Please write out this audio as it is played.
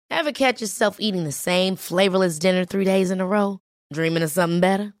Ever catch yourself eating the same flavorless dinner 3 days in a row? Dreaming of something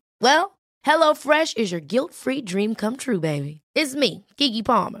better? Well, HelloFresh is your guilt-free dream come true, baby. It's me, Keke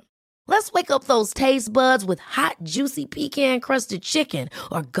Palmer. Let's wake up those taste buds with hot, juicy pecan-crusted chicken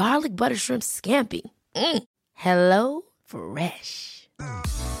or garlic butter shrimp scampi. Hello Fresh.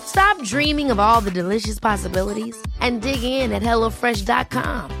 Stop dreaming of all the delicious possibilities and dig in at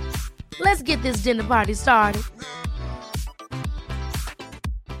HelloFresh.com. Let's get this dinner party started.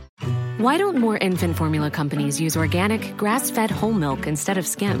 Why don't more infant formula companies use organic, grass-fed whole milk instead of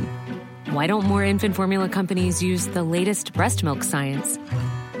skim? Why don't more infant formula companies use the latest breast milk science?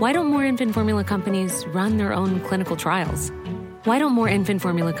 Why don't more infant formula companies run their own clinical trials? Why don't more infant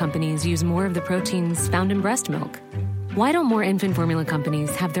formula companies use more of the proteins found in breast milk? Why don't more infant formula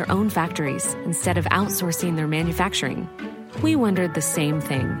companies have their own factories instead of outsourcing their manufacturing? We wondered the same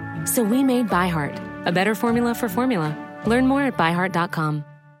thing. So we made ByHeart, a better formula for formula. Learn more at byheart.com.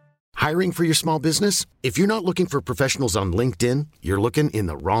 Hiring for your small business? If you're not looking for professionals on LinkedIn, you're looking in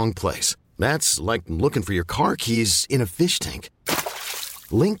the wrong place. That's like looking for your car keys in a fish tank.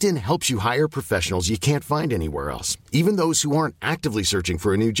 LinkedIn helps you hire professionals you can't find anywhere else, even those who aren't actively searching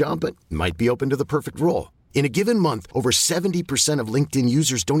for a new job but might be open to the perfect role. In a given month, over 70% of LinkedIn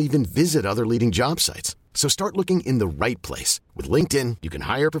users don't even visit other leading job sites. So start looking in the right place. With LinkedIn, you can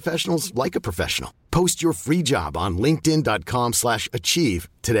hire professionals like a professional. Post your free job on linkedin.com/achieve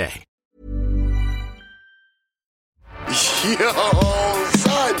today. Yo,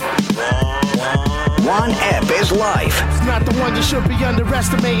 son! One ep is life. It's not the one you should be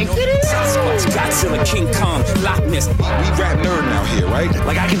underestimating. Sasquatch, Godzilla, King Kong, Loch Ness. We rap nerd now here, right?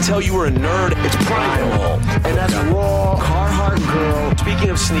 Like I can tell you were a nerd. It's primal. And that's raw, Carhartt girl.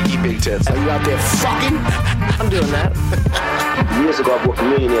 Speaking of sneaky big tits, Are you out there fucking? I'm doing that. Years ago, I booked a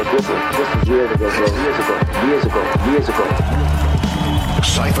millionaire Brooklyn. This was years ago, bro. Years ago.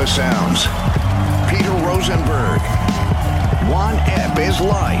 Cypher Sounds. Peter Rosenberg. One ep is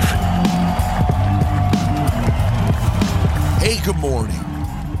life. Hey, good morning.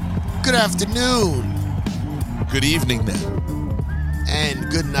 Good afternoon. Good evening, then. And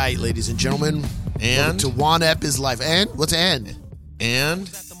good night, ladies and gentlemen. And? Welcome to One Ep is Life. And? What's end? And?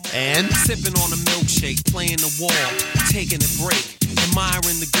 Sipping on a milkshake, playing the wall, taking a break,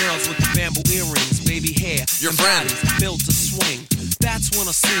 admiring the girls with the bamboo earrings, baby hair, your friend built to swing. That's when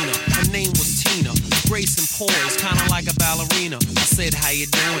I seen her. Her name was Tina. Grace and poise, kind of like a ballerina. I said, how you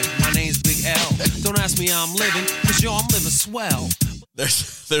doing? My name's Big L. Don't ask me how I'm living, cause yo, I'm living swell.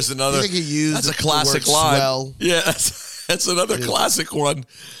 There's another. I think he used that's a classic line. Swell. Yeah, that's another classic one.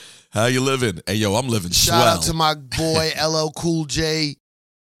 How you living? Hey, yo, I'm living swell. Shout out to my boy LL Cool J.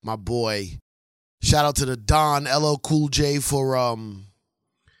 My boy. Shout out to the Don LL Cool J for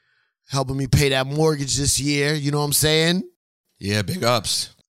helping me pay that mortgage this year. You know what I'm saying? Yeah, big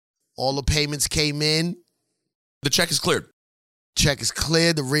ups. All the payments came in. The check is cleared. Check is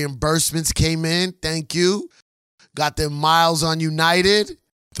cleared. The reimbursements came in. Thank you. Got them miles on United.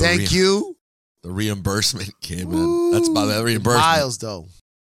 Thank you. The reimbursement came in. That's about that reimbursement. Miles, though.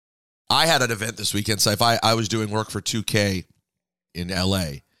 I had an event this weekend, Saif. I was doing work for 2K in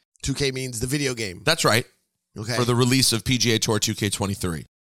LA. 2K means the video game. That's right. Okay. For the release of PGA Tour 2K23,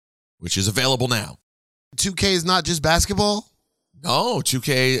 which is available now. 2K is not just basketball? No,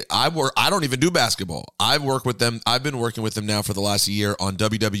 2K, I don't even do basketball. I've been working with them now for the last year on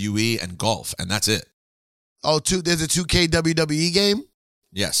WWE and golf, and that's it. Oh, there's a 2K WWE game?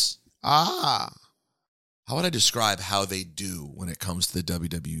 Yes. Ah. How would I describe how they do when it comes to the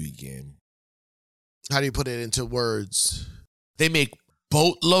WWE game? How do you put it into words? They make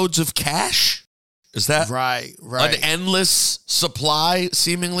boatloads of cash? Is that right? An endless supply,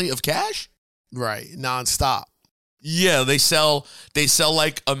 seemingly, of cash? Right, nonstop. Yeah, they sell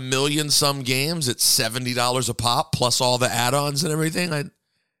like 1 million some games at $70 a pop, plus all the add-ons and everything.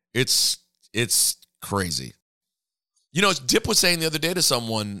 It's crazy. You know, Dip was saying the other day to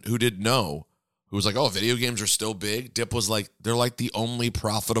someone who didn't know, who was like, "Oh, video games are still big." Dip was like, "They're like the only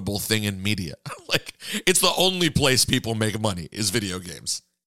profitable thing in media. Like, it's the only place people make money is video games."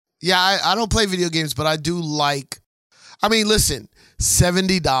 Yeah, I don't play video games, but I do like. I mean, listen,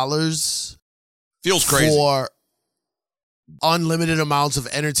 $70 feels crazy for unlimited amounts of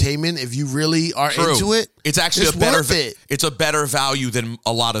entertainment. If you really are true. Into it, it's actually it's worth it. It's a better value than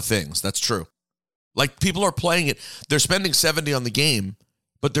a lot of things. That's true. Like, people are playing it. They're spending $70 on the game,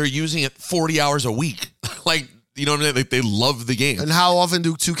 but they're using it 40 hours a week. Like, you know what I mean? Like, they love the game. And how often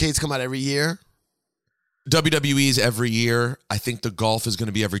do 2Ks come out? Every year? WWE's every year. I think the golf is going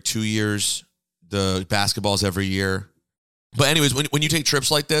to be every 2 years. The basketball's every year. But anyways, when you take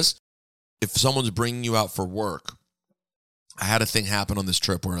trips like this, if someone's bringing you out for work, I had a thing happen on this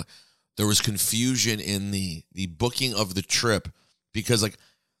trip where there was confusion in the booking of the trip because, like,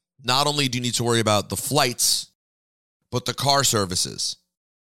 not only do you need to worry about the flights, but the car services.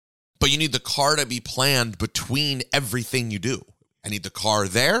 But you need the car to be planned between everything you do. I need the car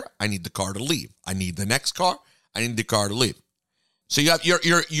there. I need the car to leave. I need the next car. I need the car to leave. So you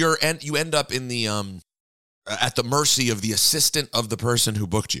end up in the at the mercy of the assistant of the person who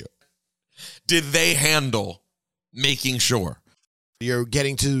booked you. Did they handle making sure? You're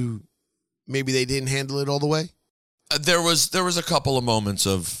getting to maybe they didn't handle it all the way? There was a couple of moments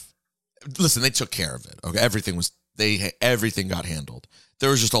of, listen, they took care of it. Okay, everything got handled. There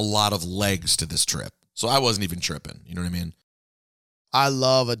was just a lot of legs to this trip. So I wasn't even tripping. You know what I mean? I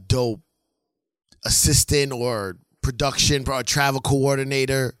love a dope assistant or production or travel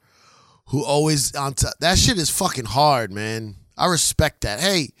coordinator who always on top. That shit is fucking hard, man. I respect that.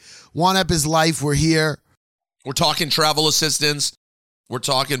 Hey, One Ep is life. We're here. We're talking travel assistance. We're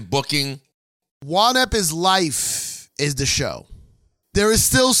talking booking. One Ep is life is the show. There is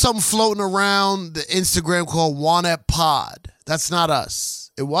still something floating around the Instagram called One Ep Pod. That's not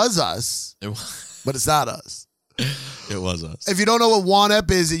us. It was us, but it's not us. It was us. If you don't know what Juan Ep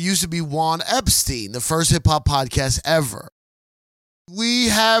is, it used to be Juan Epstein, the first hip-hop podcast ever. We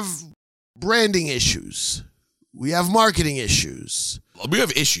have branding issues. We have marketing issues. We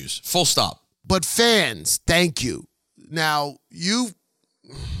have issues, full stop. But fans, thank you. Now, I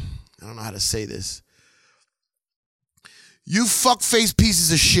don't know how to say this. You fuck-face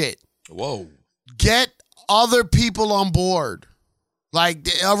pieces of shit. Whoa. Get other people on board. Like,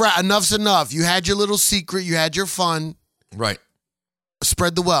 all right, enough's enough. You had your little secret. You had your fun. Right.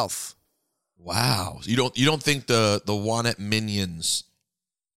 Spread the wealth. Wow. You don't think the One Ep minions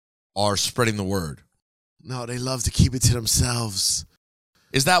are spreading the word? No, they love to keep it to themselves.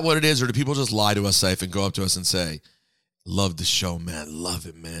 Is that what it is, or do people just lie to us, Saif, and go up to us and say, "Love the show, man. Love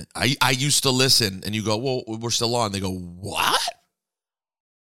it, man. I used to listen," and you go, "Well, we're still on." They go, "What?"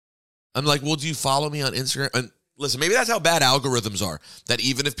 I'm like, "Well, do you follow me on Instagram?" And listen, maybe that's how bad algorithms are, that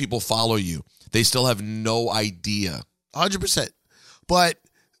even if people follow you, they still have no idea. 100%. But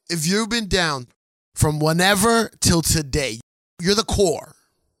if you've been down from whenever till today, you're the core.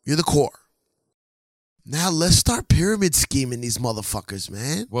 You're the core. Now let's start pyramid scheming these motherfuckers,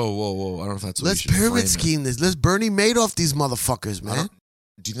 man. Whoa. I don't know if that's what Let's pyramid scheme this. Let's Bernie Madoff these motherfuckers, man.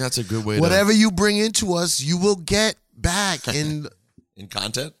 Do you think that's a good way Whatever you bring into us, you will get back in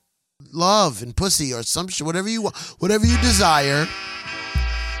content? Love and pussy or some shit, whatever you want, whatever you desire,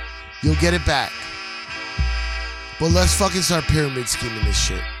 you'll get it back. But let's fucking start pyramid scheming this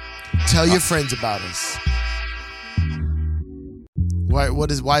shit. Tell your friends about us.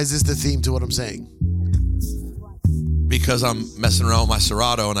 Why is this the theme to what I'm saying? Because I'm messing around with my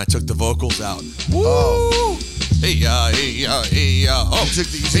Serato and I took the vocals out. Woo! Oh. Hey, oh. You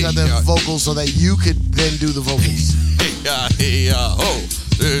took out the vocals so that you could then do the vocals.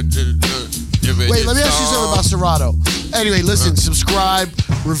 Wait, let me ask you something about Serato. Anyway, listen, subscribe,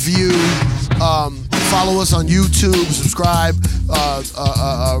 review, follow us on YouTube, subscribe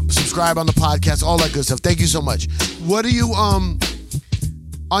on the podcast, all that good stuff. Thank you so much. What do you, on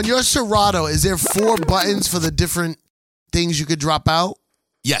your Serato, is there 4 buttons for the different things you could drop out?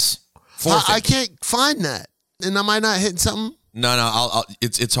 Yes. 4 I can't find that. And am I not hitting something? No,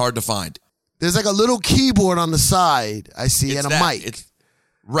 it's hard to find. There's like a little keyboard on the side, I see, and a mic.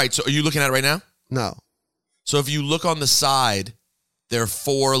 Right, so are you looking at it right now? No. So if you look on the side, there are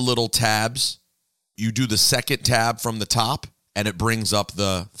 4 little tabs. You do the second tab from the top, and it brings up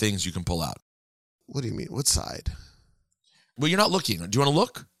the things you can pull out. What do you mean? What side? Well, you're not looking. Do you want to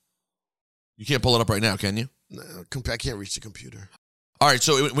look? You can't pull it up right now, can you? No, I can't reach the computer. All right,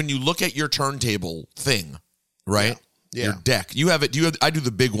 so when you look at your turntable thing, right? Yeah. Your deck. You have it. I do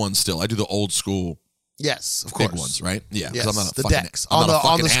the big ones still. I do the old school. Yes, of course. Big ones, right? Yeah. Yes, I'm not a the fucking, decks. I'm not a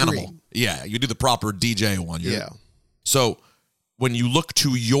on fucking the animal. screen. Yeah, you do the proper DJ one. Yeah. So when you look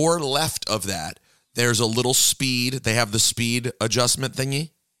to your left of that, there's a little speed. They have the speed adjustment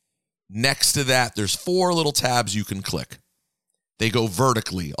thingy. Next to that, there's 4 little tabs you can click. They go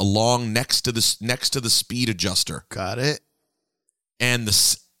vertically along next to the speed adjuster. Got it. And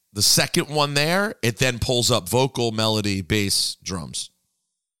the second one there, it then pulls up vocal, melody, bass, drums.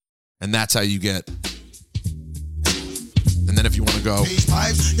 And that's how you get. And then if you want to go. Nah,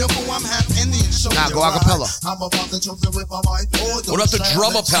 go acapella. What about the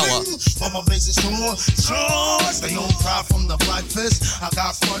drumapella?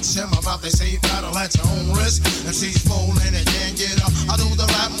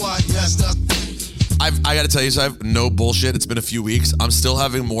 I got to tell you, so I've no bullshit. It's been a few weeks. I'm still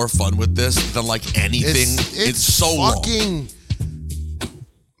having more fun with this than like anything. It's so fucking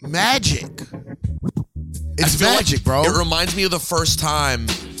magic. It's magic, like bro. It reminds me of the first time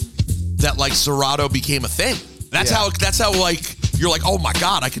that like Serato became a thing. That's how like you're like, oh my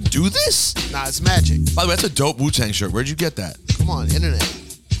God, I can do this? Nah, it's magic. By the way, that's a dope Wu-Tang shirt. Where'd you get that? Come on, internet.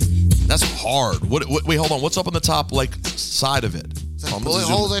 That's hard. Wait, hold on. What's up on the top like side of it? Bullet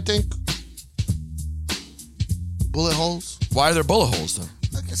holes, I think. Bullet holes. Why are there bullet holes then?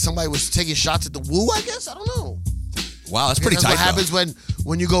 I guess somebody was taking shots at the Wu, I guess. I don't know. Wow, that's pretty tight. What happens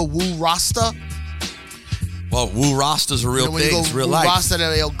when you go Wu Rasta? Well, Wu Rasta's a real thing. It's real life. Wu Rasta,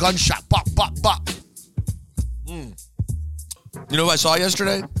 they'll gunshot, bop, bop, bop. You know who I saw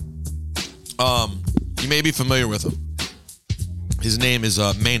yesterday? You may be familiar with him. His name is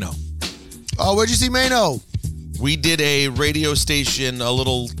Mano. Oh, where'd you see Mano? We did a radio station, a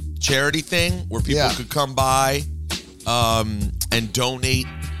little charity thing where people could come by and donate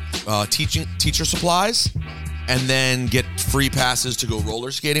teacher supplies and then get free passes to go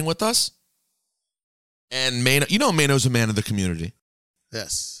roller skating with us. And Mano, you know Mano's a man of the community.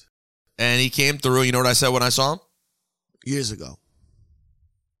 Yes. And he came through. You know what I said when I saw him? Years ago.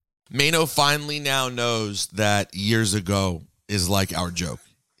 Mano finally now knows that years ago is like our joke.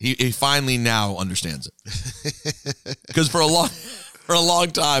 He finally now understands it. Because for a long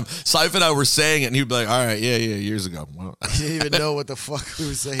time, Saif and I were saying it, and he'd be like, all right, yeah, years ago. Well, he didn't even know what the fuck we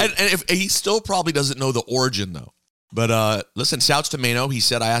were saying. And if he still probably doesn't know the origin, though. But listen, shouts to Mano. He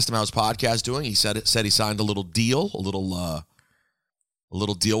said, I asked him how his podcast doing. He said he signed a little deal, a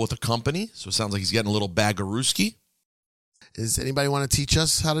little deal with a company. So it sounds like he's getting a little bagarooski. Does anybody want to teach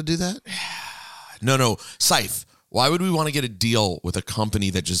us how to do that? No. Saif, why would we want to get a deal with a company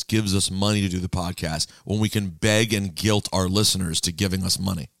that just gives us money to do the podcast when we can beg and guilt our listeners to giving us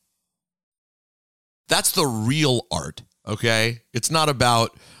money? That's the real art, okay? It's not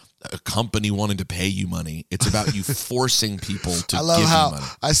about a company wanting to pay you money. It's about you forcing people to give you money. I love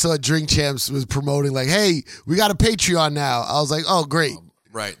how I saw Drink Champs was promoting like, hey, we got a Patreon now. I was like, oh, great.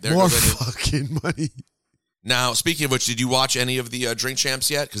 Right. More fucking money. Now, speaking of which, did you watch any of the Drink Champs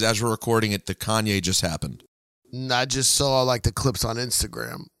yet? Because as we're recording it, the Kanye just happened. I just saw like the clips on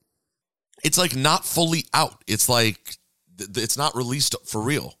Instagram. It's like not fully out. It's like it's not released for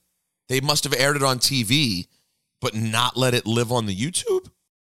real. They must have aired it on TV, but not let it live on the YouTube.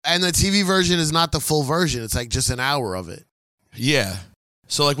 And the TV version is not the full version. It's like just an hour of it. Yeah.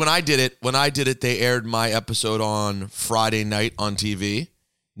 So like when I did it, they aired my episode on Friday night on TV.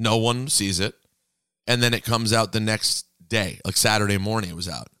 No one sees it. And then it comes out the next day, like Saturday morning it was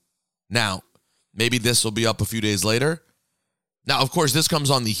out. Now, maybe this will be up a few days later. Now, of course, this comes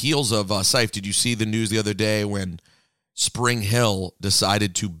on the heels of Saif. Did you see the news the other day when Spring Hill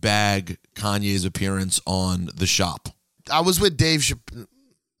decided to bag Kanye's appearance on The Shop? I was with Dave Chappelle.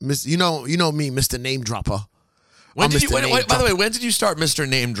 You know me, Mr. Name Dropper. By the way, when did you start Mr.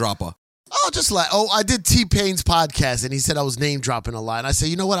 Name Dropper? I did T-Pain's podcast, and he said I was name dropping a lot. And I said,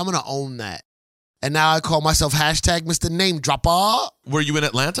 you know what? I'm going to own that. And now I call myself hashtag Mr. Name Dropper. Were you in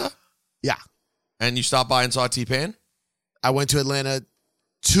Atlanta? Yeah. And you stopped by and saw T-Pain? I went to Atlanta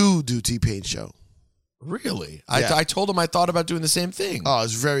to do T-Pain's show. Really? Yeah. I told him I thought about doing the same thing. Oh, it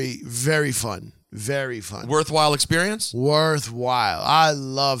was very, very fun. Very fun. Worthwhile experience? Worthwhile. I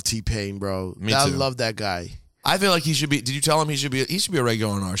love T-Pain, bro. Me too. I love that guy. I feel like he should be. Did you tell him he should be a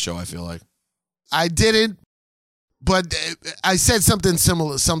regular on our show, I feel like. I didn't, but I said something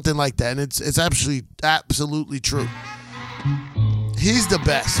similar, something like that, and it's absolutely true. He's the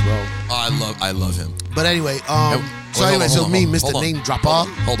best, bro. Oh, I love him. But anyway, me, Mr. Name Dropper.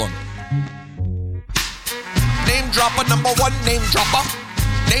 Hold on. Name dropper number one, name dropper.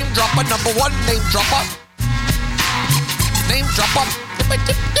 Name dropper number one, name dropper. Name dropper.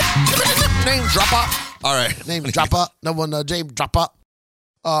 Name dropper. All right. Name dropper. No one, name dropper.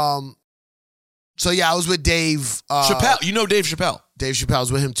 So yeah, I was with Dave Chappelle. You know Dave Chappelle. Dave Chappelle. I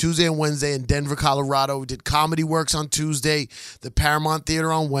was with him Tuesday and Wednesday in Denver, Colorado. We did Comedy Works on Tuesday, the Paramount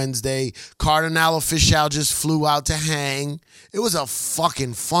Theater on Wednesday. Cardinal Official just flew out to hang. It was a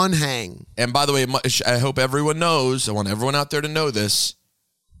fucking fun hang. And by the way, I hope everyone knows, I want everyone out there to know this.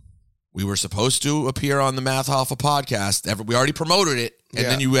 We were supposed to appear on the Math Hoffa podcast. We already promoted it. And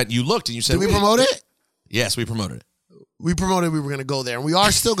then you looked and you said, did we promote it? Yes, we promoted it. We promoted we were going to go there, and we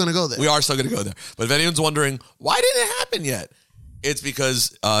are still going to go there. We are still going to go there. But if anyone's wondering, why didn't it happen yet? It's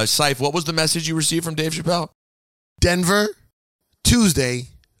because, Saif, what was the message you received from Dave Chappelle? Denver, Tuesday, ?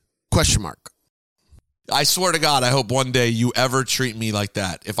 I swear to God, I hope one day you ever treat me like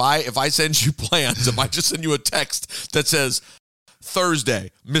that. If I send you plans, if I just send you a text that says,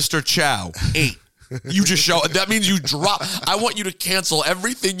 Thursday, Mr. Chow, 8, You just show. That means you drop. I want you to cancel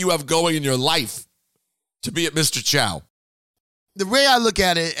everything you have going in your life to be at Mr. Chow. The way I look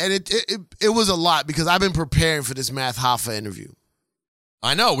at it, and it was a lot because I've been preparing for this Math Hoffa interview.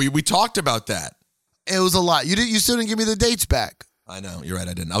 I know. We talked about that. It was a lot. You still didn't give me the dates back. I know. You're right.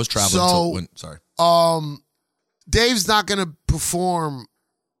 I didn't. I was traveling. Sorry. Dave's not going to perform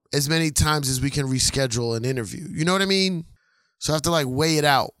as many times as we can reschedule an interview. You know what I mean? So I have to weigh it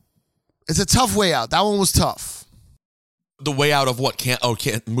out. It's a tough way out. That one was tough. The way out of what?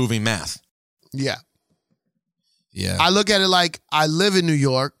 Can't moving math. Yeah. Yeah. I look at it like I live in New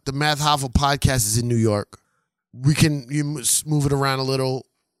York. The Math Hoffa podcast is in New York. You move it around a little.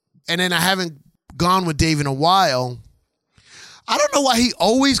 And then I haven't gone with Dave in a while. I don't know why he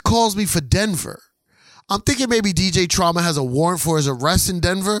always calls me for Denver. I'm thinking maybe DJ Trauma has a warrant for his arrest in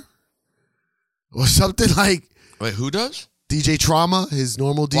Denver. Or something like. Wait, who does? DJ Trauma, his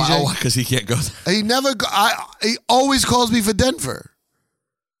normal DJ. Wow, because he can't go there. He always calls me for Denver.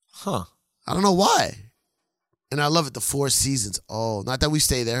 Huh. I don't know why. And I love it, the Four Seasons. Oh, not that we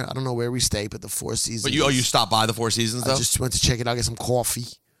stay there. I don't know where we stay, but the Four Seasons. But you stopped by the Four Seasons, though? I just went to check it out, get some coffee.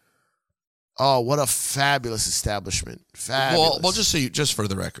 Oh, what a fabulous establishment. Fabulous. Well, just for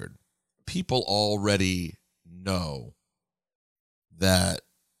the record, people already know that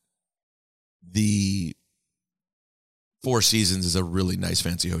the Four Seasons is a really nice,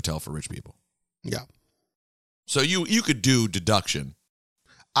 fancy hotel for rich people. Yeah. So you could do deduction.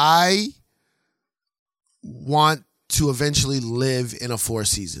 I want to eventually live in a Four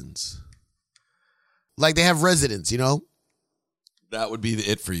Seasons. Like they have residents, you know? That would be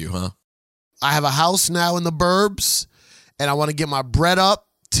it for you, huh? I have a house now in the burbs, and I want to get my bread up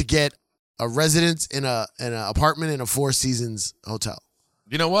to get a residence in an apartment in a Four Seasons hotel.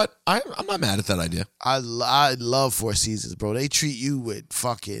 You know what? I'm not mad at that idea. I love Four Seasons, bro. They treat you with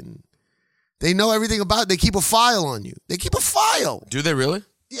fucking... They know everything about it. They keep a file on you. They keep a file. Do they really?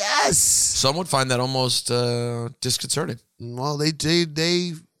 Yes. Some would find that almost disconcerting. Well, they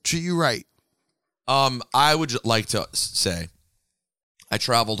treat you right. I would like to say I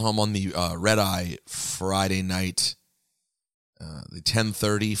traveled home on the red eye Friday night, the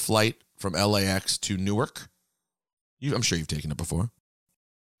 10:30 flight from LAX to Newark. I'm sure you've taken it before.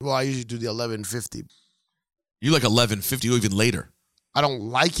 Well, I usually do the 11:50. You like 11:50 or even later? I don't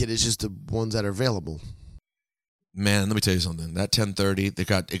like it. It's just the ones that are available. Man, let me tell you something. That 10:30,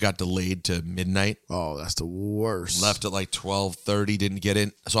 it got delayed to midnight. Oh, that's the worst. Left at like 12:30, didn't get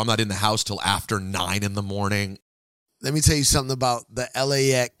in. So I'm not in the house till after 9 in the morning. Let me tell you something about the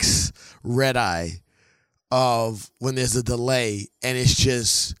LAX red eye of when there's a delay and it's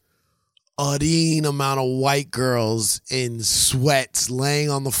just a mean amount of white girls in sweats laying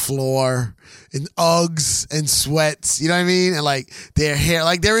on the floor in Uggs and sweats. You know what I mean? And like their hair,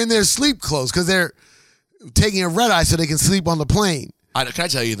 like they're in their sleep clothes because they're taking a red eye so they can sleep on the plane. Can I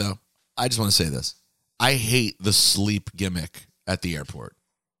tell you, though? I just want to say this. I hate the sleep gimmick at the airport.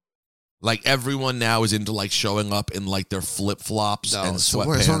 Like, everyone now is into, like, showing up in, like, their flip-flops and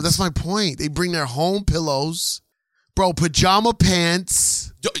sweatpants. So that's my point. They bring their home pillows. Bro, pajama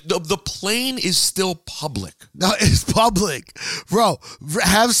pants. The plane is still public. No, it's public. Bro,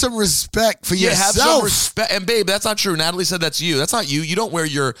 have some respect for yourself. Have some respect. And babe, that's not true. Natalie said that's you. That's not you. You don't wear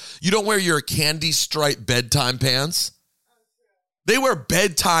your candy stripe bedtime pants. They wear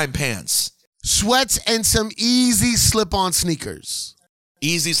bedtime pants. Sweats and some easy slip-on sneakers.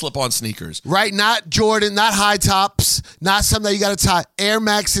 Easy slip-on sneakers. Right? Not Jordan, not high tops, not something that you got to tie. Air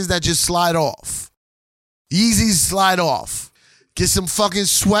Maxes that just slide off. Yeezys slide off. Get some fucking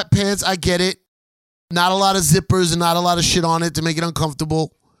sweatpants. I get it. Not a lot of zippers and not a lot of shit on it to make it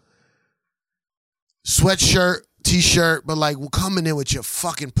uncomfortable. Sweatshirt, t-shirt, but like coming in with your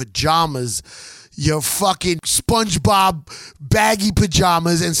fucking pajamas, your fucking SpongeBob baggy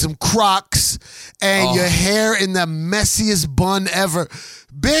pajamas and some Crocs and your hair in the messiest bun ever.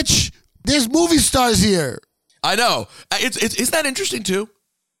 Bitch, there's movie stars here. I know. Isn't that interesting too?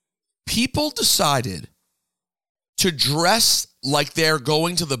 People decided to dress like they're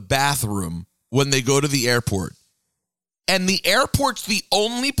going to the bathroom when they go to the airport. And the airport's the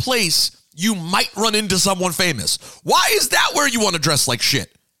only place you might run into someone famous. Why is that where you want to dress like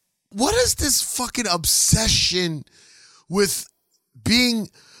shit? What is this fucking obsession with being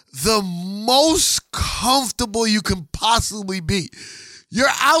the most comfortable you can possibly be? You're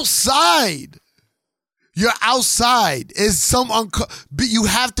outside. You're outside. You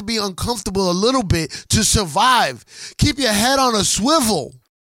have to be uncomfortable a little bit to survive. Keep your head on a swivel.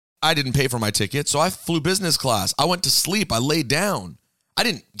 I didn't pay for my ticket, so I flew business class. I went to sleep. I laid down. I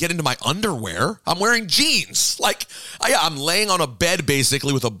didn't get into my underwear. I'm wearing jeans. Like, I'm laying on a bed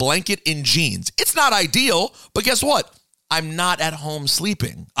basically with a blanket and jeans. It's not ideal, but guess what? I'm not at home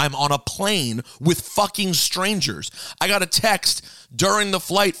sleeping. I'm on a plane with fucking strangers. I got a text during the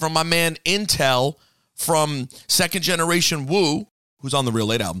flight from my man Intel from Second Generation Woo, who's on the Real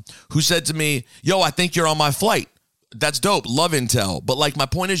Late album, who said to me, yo, I think you're on my flight. That's dope. Love Intel. But like, my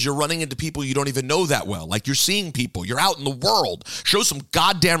point is, you're running into people you don't even know that well. Like, you're seeing people. You're out in the world. Show some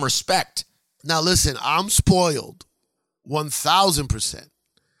goddamn respect. Now, listen, I'm spoiled. 1,000%.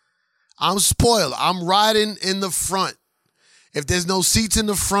 I'm spoiled. I'm riding in the front. If there's no seats in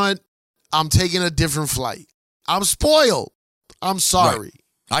the front, I'm taking a different flight. I'm spoiled. I'm sorry.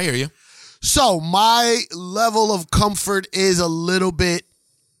 Right. I hear you. So my level of comfort is a little bit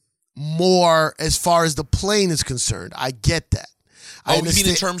more as far as the plane is concerned. I get that. I you mean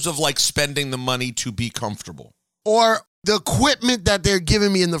in terms of like spending the money to be comfortable? Or the equipment that they're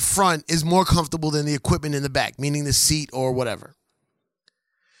giving me in the front is more comfortable than the equipment in the back, meaning the seat or whatever.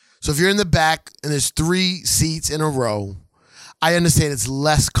 So if you're in the back and there's 3 seats in a row, I understand it's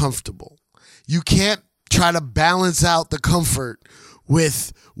less comfortable. You can't try to balance out the comfort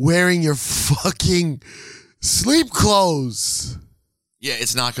with wearing your fucking sleep clothes. Yeah,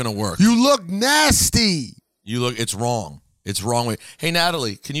 it's not going to work. You look nasty. It's wrong. It's wrong. Hey,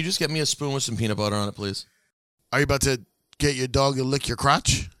 Natalie, can you just get me a spoon with some peanut butter on it, please? Are you about to get your dog to lick your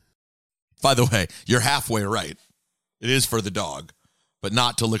crotch? By the way, you're halfway right. It is for the dog, but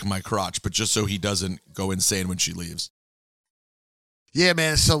not to lick my crotch, but just so he doesn't go insane when she leaves. Yeah,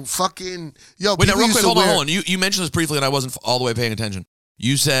 man. So fucking yo. Wait, now, real quick, hold on. You mentioned this briefly, and I wasn't all the way paying attention.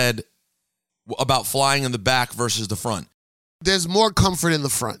 You said about flying in the back versus the front. There's more comfort in the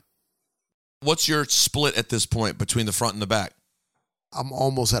front. What's your split at this point between the front and the back? I'm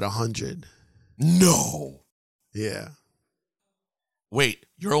almost at 100. No. Yeah. Wait,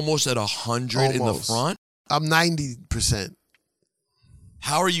 you're almost at 100 in the front? I'm 90%.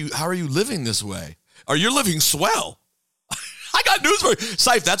 How are you living this way? You're living swell. I got news for you.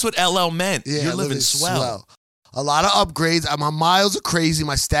 Syph, that's what LL meant. Yeah, you're living swell. A lot of upgrades. My miles are crazy.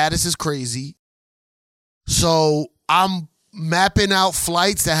 My status is crazy. So I'm mapping out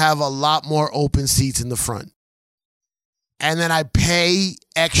flights that have a lot more open seats in the front. And then I pay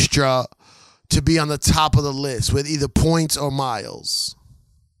extra to be on the top of the list with either points or miles.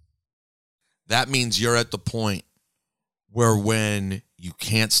 That means you're at the point where when you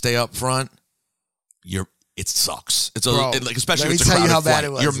can't stay up front, it sucks. It's especially let me if it's a tell you how flight. bad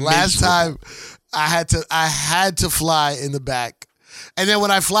it was. You're Last miserable. time I had to fly in the back. And then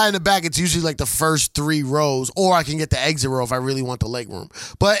when I fly in the back, it's usually like the first 3 rows, or I can get the exit row if I really want the leg room.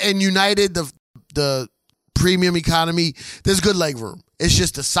 But in United, the premium economy, there's good leg room. It's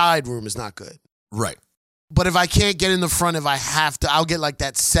just the side room is not good. Right. But if I can't get in the front, if I have to, I'll get like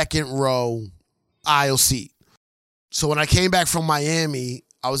that second row aisle seat. So when I came back from Miami,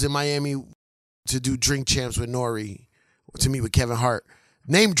 I was in Miami to do Drink Champs with Nori, to meet with Kevin Hart.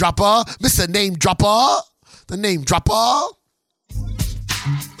 Name dropper, Mr. Name Dropper, the name dropper.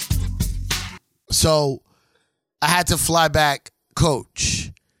 So I had to fly back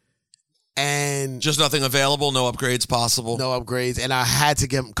coach. And just nothing available, no upgrades possible. No upgrades. And I had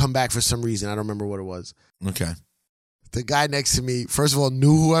to come back for some reason. I don't remember what it was. Okay. The guy next to me, first of all,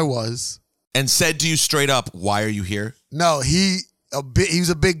 knew who I was. And said to you straight up, why are you here? No, he was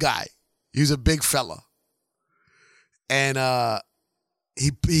a big guy. He was a big fella. And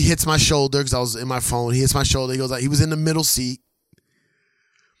he hits my shoulder because I was in my phone. He hits my shoulder. He goes, he was in the middle seat.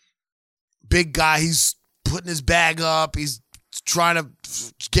 Big guy. He's putting his bag up. He's trying to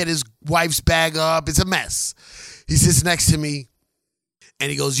get his wife's bag up. It's a mess. He sits next to me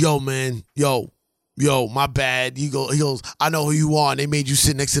and he goes, yo, man, yo, my bad. He goes, I know who you are. And they made you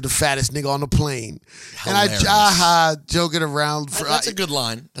sit next to the fattest nigga on the plane. Hilarious. And I joking around. That's a good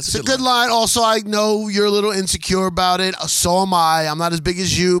line. It's a good line. Also, I know you're a little insecure about it. So am I. I'm not as big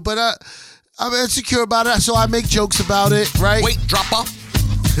as you, but I'm insecure about it. So I make jokes about it, right? Weight dropper.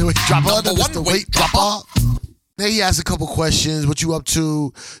 Weight dropper. Number one, Mr. Weight dropper. Then he asked a couple questions. What you up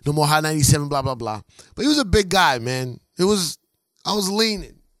to? No more Hot 97, blah, blah, blah. But he was a big guy, man. I was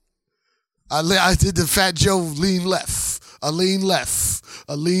leaning. I did the Fat Joe lean left. A lean left.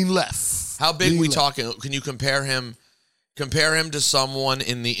 A lean left. How big we talking? Can you compare him to someone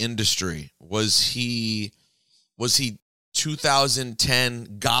in the industry? Was he 2010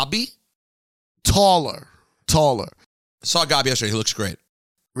 Gabi? Taller. I saw Gabi yesterday. He looks great.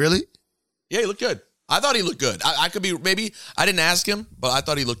 Really? Yeah, he looked good. I thought he looked good. I could be, maybe I didn't ask him, but I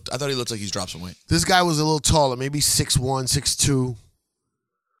thought he looked like he's dropped some weight. This guy was a little taller, maybe 6'1", 6'2".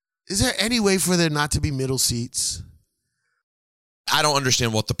 Is there any way for there not to be middle seats? I don't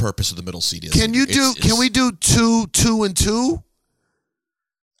understand what the purpose of the middle seat is. Can we do 2, 2, and 2?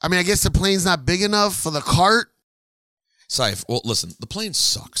 I mean, I guess the plane's not big enough for the cart. Saif, well, listen, the plane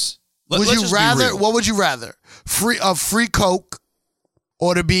sucks. What would you rather? Free Coke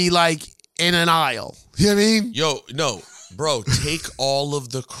or to be like in an aisle? You know what I mean? Yo, no, bro, take all of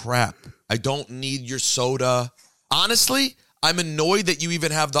the crap. I don't need your soda. Honestly, I'm annoyed that you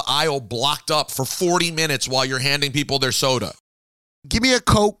even have the aisle blocked up for 40 minutes while you're handing people their soda. Give me a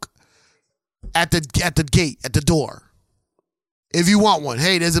Coke at the gate, at the door. If you want one.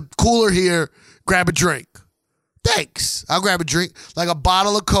 Hey, there's a cooler here. Grab a drink. Thanks. I'll grab a drink. Like a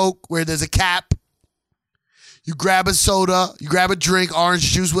bottle of Coke where there's a cap. You grab a soda. You grab a drink, orange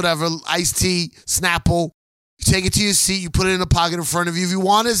juice, whatever, iced tea, Snapple. You take it to your seat. You put it in a pocket in front of you. If you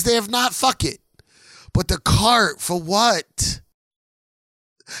want it, it's there. If not, fuck it. But the cart, for what?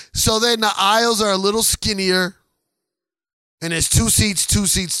 So then the aisles are a little skinnier. And there's 2 seats, 2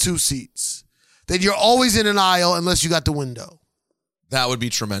 seats, 2 seats. Then you're always in an aisle unless you got the window. That would be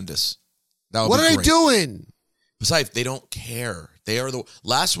tremendous. What are they doing? Besides, they don't care. They are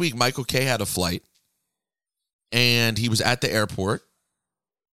last week, Michael K had a flight, and he was at the airport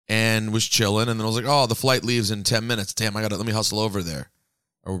and was chilling. And then I was like, "Oh, the flight leaves in 10 minutes. Damn, let me hustle over there."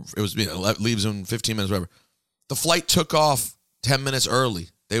 Or it was leaves in 15 minutes, whatever. The flight took off 10 minutes early.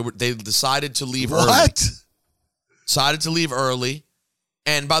 They decided to leave early. What? Decided to leave early.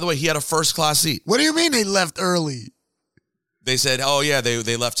 And by the way, he had a first class seat. What do you mean they left early? They said, "Oh yeah,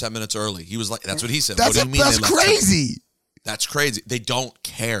 they left 10 minutes early." He was like, "That's what he said." That's what do you mean? That's crazy. That's crazy. They don't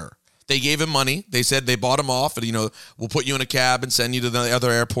care. They gave him money. They said they bought him off, and we'll put you in a cab and send you to the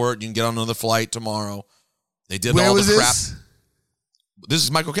other airport. You can get on another flight tomorrow. They did all the crap. This is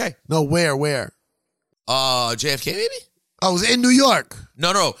Michael K. No, where? JFK maybe? Oh, it was in New York.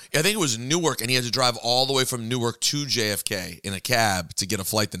 No. I think it was Newark, and he had to drive all the way from Newark to JFK in a cab to get a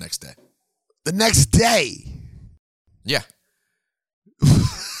flight the next day. The next day? Yeah.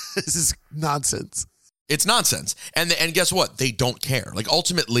 This is nonsense. It's nonsense. And guess what? They don't care. Like,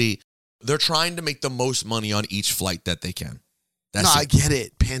 ultimately, they're trying to make the most money on each flight that they can. I get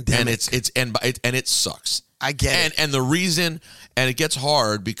it. Pandemic. And it sucks. I get it. And the reason, and it gets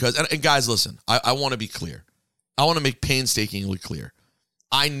hard because, and guys, listen, I want to be clear. I want to make painstakingly clear.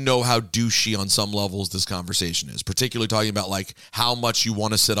 I know how douchey on some levels this conversation is, particularly talking about like how much you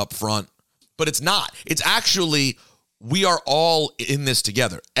want to sit up front. But it's not. It's actually, we are all in this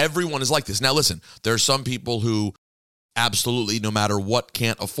together. Everyone is like this. Now, listen, there are some people who absolutely, no matter what,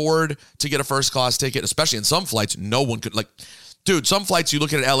 can't afford to get a first class ticket, especially in some flights. No one could, like, dude, some flights, you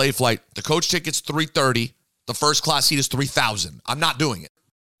look at an LA flight, the coach ticket's $330, the first class seat is $3,000. I'm not doing it.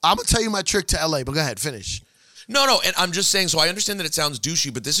 I'm going to tell you my trick to LA, but go ahead, finish. No, and I'm just saying, so I understand that it sounds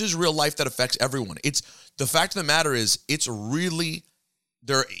douchey, but this is real life that affects everyone. It's the fact of the matter is, it's really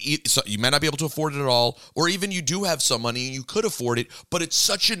there. So you might not be able to afford it at all, or even you do have some money and you could afford it, but it's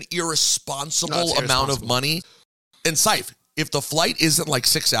such an irresponsible amount of money. And Saif, if the flight isn't like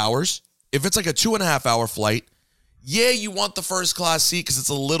 6 hours, if it's like a 2.5 hour flight, yeah, you want the first class seat because it's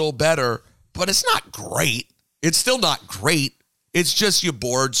a little better, but it's not great. It's still not great. It's just you're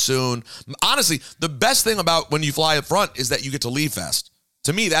bored soon. Honestly, the best thing about when you fly up front is that you get to leave fast.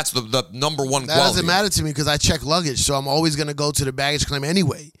 To me, that's the number one quality. That doesn't matter to me because I check luggage, so I'm always going to go to the baggage claim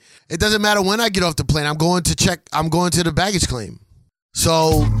anyway. It doesn't matter when I get off the plane. I'm going to the baggage claim.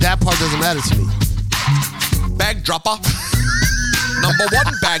 So that part doesn't matter to me. Bag dropper. Number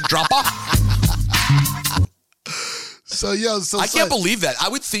one bag dropper. I can't believe that. I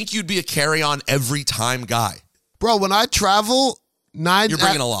would think you'd be a carry-on every time guy. Bro, when I travel, you're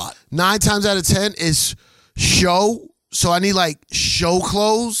bringing a lot. 9 times out of 10 is show. So I need like show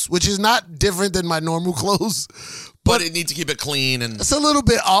clothes, which is not different than my normal clothes. But it needs to keep it clean. And it's a little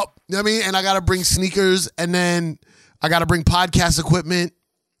bit up. You know what I mean? And I got to bring sneakers, and then I got to bring podcast equipment.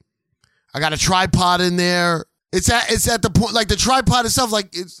 I got a tripod in there. It's at the point, like the tripod itself, like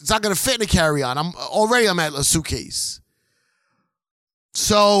it's not going to fit in a carry-on. I'm at a suitcase.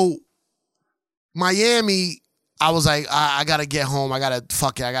 So Miami, I was like, I got to get home. I got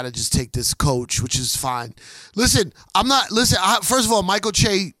to just take this coach, which is fine. Listen, first of all, Michael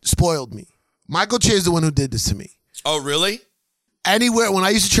Che spoiled me. Michael Che is the one who did this to me. Oh, really? Anywhere, when I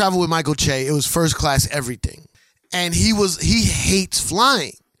used to travel with Michael Che, it was first class everything. And he hates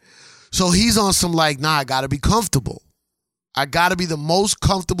flying. So he's on some like, nah, I got to be comfortable. I got to be the most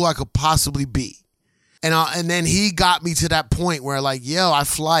comfortable I could possibly be. And then he got me to that point where like, yo, I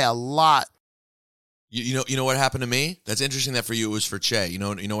fly a lot. You know what happened to me? That's interesting that for you it was for Che. You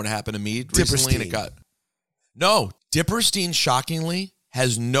know what happened to me recently? No, Dipperstein, shockingly,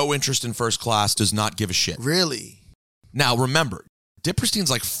 has no interest in first class, does not give a shit. Really? Now, remember, Dipperstein's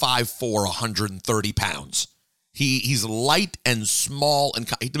like 5'4", 130 pounds. He's light and small, and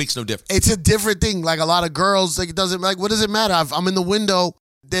it makes no difference. It's a different thing. Like a lot of girls, like it doesn't like. What does it matter? If I'm in the window.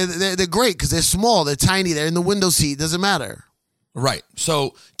 They're great because they're small, they're tiny, they're in the window seat. Doesn't matter. Right.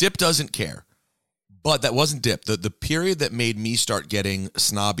 So Dip doesn't care, but that wasn't Dip. The period that made me start getting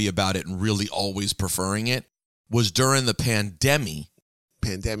snobby about it and really always preferring it was during the pandemic.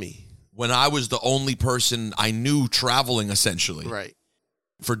 When I was the only person I knew traveling essentially. Right.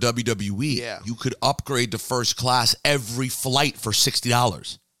 For WWE, you could upgrade to first class every flight for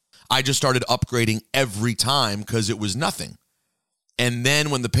 $60. I just started upgrading every time because it was nothing. And then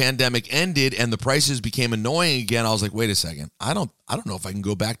when the pandemic ended and the prices became annoying again, I was like, wait a second. I don't know if I can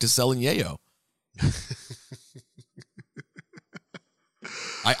go back to selling yayo.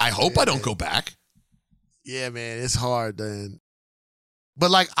 I hope I don't go back. Yeah, man, it's hard, man.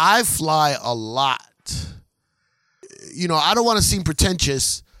 But like I fly a lot. You know, I don't want to seem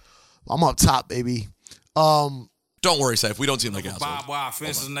pretentious. I'm up top, baby. Don't worry, Saif. We don't seem like assholes. Bob Wild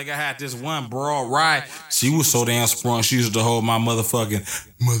Fences, nigga, had this one broad right. She was so damn sprung, she used to hold my motherfucking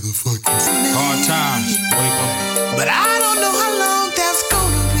hard times. But I don't know how long that's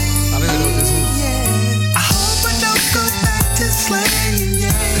gonna be. I don't even know what this is. Yeah. I hope I don't go back to slaying,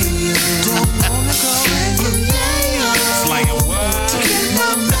 yeah. Don't wanna go back, yeah. Slanging what? To get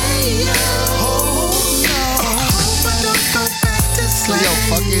my mayo. Oh, no. I hope I don't go back to slaying, Yo,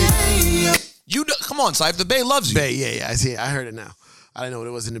 fucking. Come on, Saif. The Bay loves you. Bay, yeah. I see it. I heard it now. I didn't know what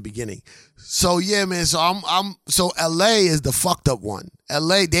it was in the beginning. So yeah, man. So so LA is the fucked up one.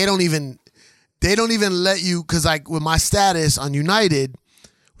 LA, they don't even let you, because like with my status on United,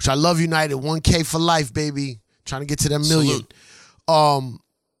 which I love United, 1K for life, baby. Trying to get to that million. Salute.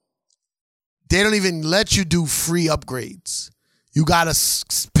 They don't even let you do free upgrades. You gotta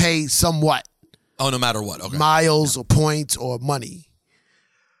pay somewhat. Oh, no matter what. Okay. Miles or points or money.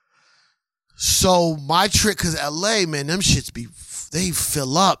 So my trick, because LA, man, them shits they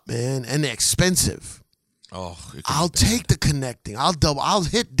fill up, man, and they're expensive. Oh, I'll take the connecting. I'll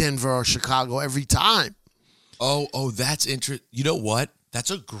hit Denver or Chicago every time. Oh, that's interesting. You know what? That's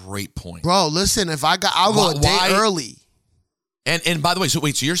a great point. Bro, listen, I'll go a day early. And by the way, so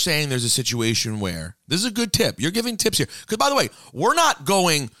you're saying there's a situation where, this is a good tip. You're giving tips here. Because by the way, we're not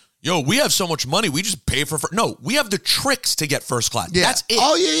going, yo, we have so much money, we just pay for no, we have the tricks to get first class. Yeah. That's it.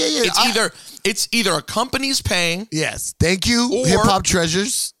 Oh, yeah. It's either a company's paying. Yes. Thank you, Hip Hop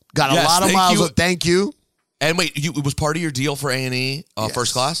Treasures. Got a lot of miles. Thank you. And wait, it was part of your deal for A&E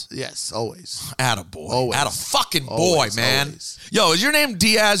first class? Yes, always. Attaboy. Always. Atta-fucking boy, Always, man. always. Yo, is your name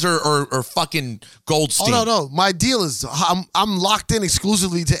Diaz or fucking Goldstein? Oh, no. My deal is I'm locked in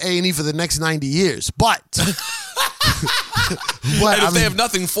exclusively to A&E for the next 90 years. But... and if they have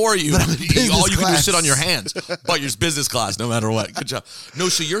nothing for you, all you can do is sit on your hands. But you're business class, no matter what. Good job. No,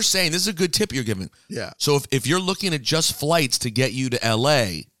 so you're saying, this is a good tip you're giving. Yeah. So if you're looking at just flights to get you to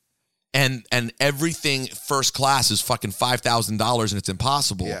LA and everything first class is fucking $5,000 and it's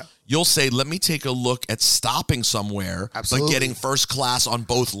impossible, you'll say, let me take a look at stopping somewhere, but getting first class on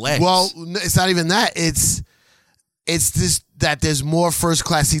both legs. Well, it's not even that. It's this that there's more first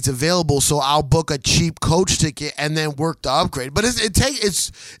class seats available, so I'll book a cheap coach ticket and then work the upgrade. But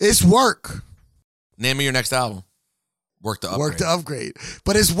it's work. Name of your next album. Work the upgrade. Work the upgrade.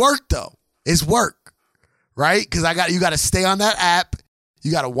 But it's work though. It's work. Right? Because you gotta stay on that app.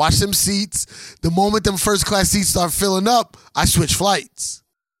 You gotta watch them seats. The moment them first class seats start filling up, I switch flights.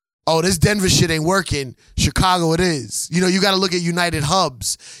 Oh, this Denver shit ain't working. Chicago it is. You know, you gotta look at United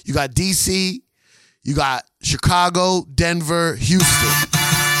hubs. You got DC. You got Chicago, Denver, Houston.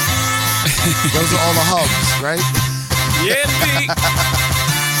 Those are all the hubs, right? Yeah, B.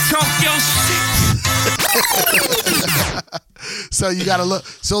 Talk your shit. So you got to look.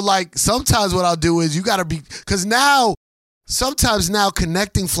 So like sometimes what I'll do is you got to be, because sometimes now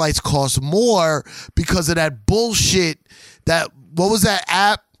connecting flights cost more because of that bullshit what was that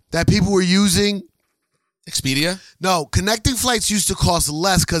app that people were using? Expedia? No, connecting flights used to cost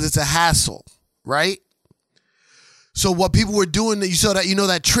less because it's a hassle. Right? So what people were doing,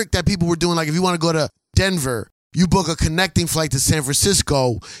 that trick that people were doing, like if you want to go to Denver, you book a connecting flight to San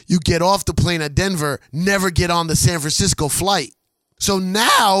Francisco, you get off the plane at Denver, never get on the San Francisco flight. So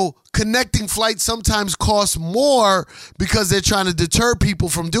now connecting flights sometimes cost more because they're trying to deter people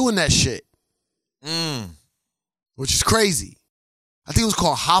from doing that shit. Which is crazy. I think it was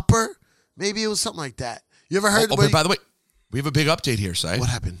called Hopper. Maybe it was something like that. You ever heard? But by the way, we have a big update here, Si. What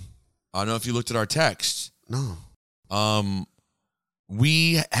happened? I don't know if you looked at our text. No.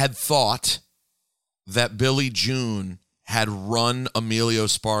 We had thought that Billy June had run Emilio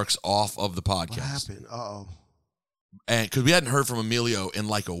Sparks off of the podcast. What happened? Uh-oh. and because we hadn't heard from Emilio in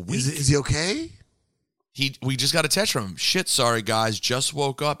like a week. Is he okay? We just got a text from him. Shit, sorry guys, just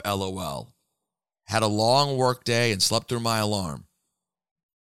woke up. LOL. Had a long work day and slept through my alarm.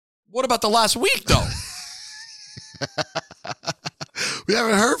 What about the last week though? We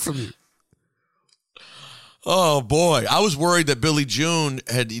haven't heard from you. Oh boy, I was worried that Billy June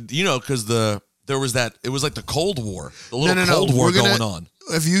had, because there was that, it was like the Cold War, the little Cold War going on.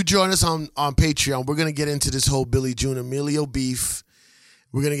 If you join us on Patreon, we're gonna get into this whole Billy June Emilio beef.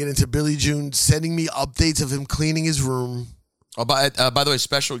 We're gonna get into Billy June sending me updates of him cleaning his room. Oh, by the way,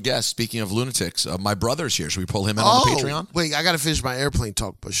 special guest. Speaking of lunatics, my brother's here. Should we pull him in on the Patreon? Wait, I gotta finish my airplane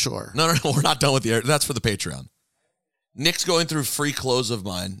talk, but sure. No, we're not done with the air. That's for the Patreon. Nick's going through free clothes of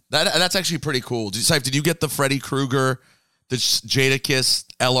mine. That's actually pretty cool. Did you get the Freddy Krueger, the Jadakiss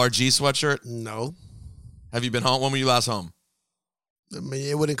LRG sweatshirt? No. Have you been home? When were you last home? I mean,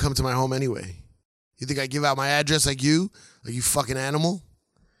 it wouldn't come to my home anyway. You think I give out my address like you fucking animal?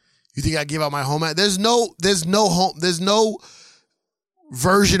 You think I give out my home address? There's no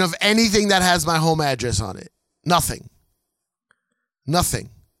version of anything that has my home address on it. Nothing. Not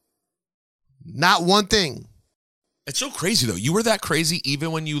one thing. It's so crazy, though. You were that crazy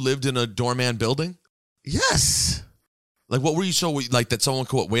even when you lived in a doorman building? Yes. Like, what were you that someone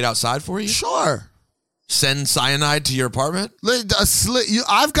could wait outside for you? Sure. Send cyanide to your apartment? I've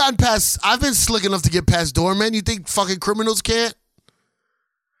been slick enough to get past doorman. You think fucking criminals can't?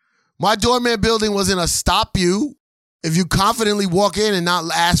 My doorman building wasn't a stop you. If you confidently walk in and not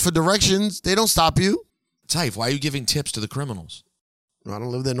ask for directions, they don't stop you. Type, why are you giving tips to the criminals? I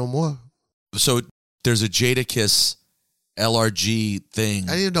don't live there no more. So there's a Jadakiss LRG thing.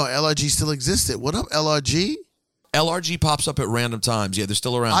 I didn't even know LRG still existed. What up, LRG? LRG pops up at random times. Yeah, they're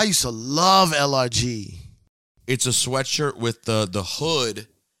still around. I used to love LRG. It's a sweatshirt with the hood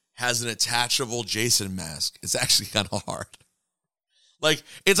has an attachable Jason mask. It's actually kind of hard. Like,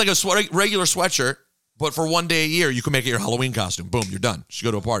 it's like a regular sweatshirt, but for one day a year, you can make it your Halloween costume. Boom, you're done. You should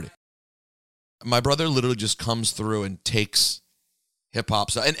go to a party. My brother literally just comes through and takes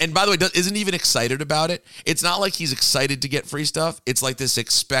hip-hop stuff. And by the way, isn't even excited about it. It's not like he's excited to get free stuff. It's like this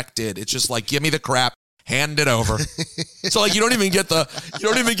expected. It's just like, give me the crap, hand it over. So like you don't even get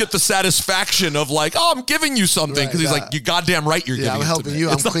the satisfaction of like, oh, I'm giving you something, because he's like, you goddamn right you're giving it to me. I'm helping you.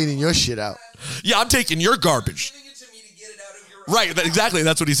 I'm cleaning your shit out. Yeah, I'm taking your garbage. Right, exactly.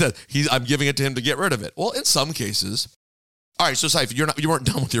 That's what he said. I'm giving it to him to get rid of it. Well, in some cases. All right, so Saif, you weren't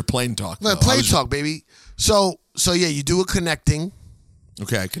done with your plane talk. No, plane talk, baby. So yeah, you do a connecting.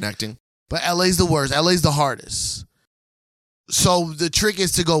 Okay, connecting. But LA's the worst. LA's the hardest. So the trick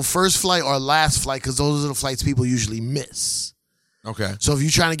is to go first flight or last flight, because those are the flights people usually miss. Okay. So if you're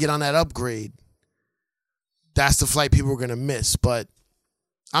trying to get on that upgrade, that's the flight people are going to miss. But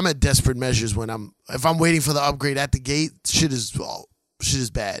I'm at desperate measures if I'm waiting for the upgrade at the gate, shit is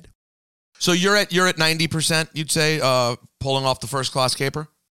bad. So you're at 90%, you'd say, pulling off the first class caper?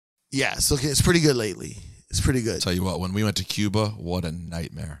 Yeah, so it's pretty good lately. It's pretty good. Tell you what, when we went to Cuba, what a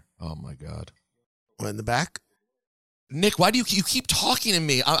nightmare. Oh my God. What, in the back? Nick, why do you keep talking to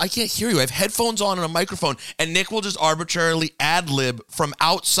me? I can't hear you. I have headphones on and a microphone, and Nick will just arbitrarily ad-lib from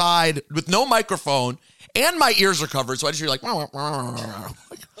outside with no microphone, and my ears are covered, so I just hear like...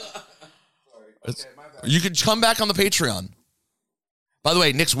 You can come back on the Patreon. By the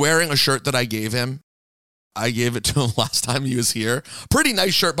way, Nick's wearing a shirt that I gave him. I gave it to him last time he was here. Pretty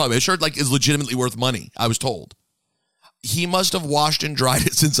nice shirt, by the way. A shirt is legitimately worth money, I was told. He must have washed and dried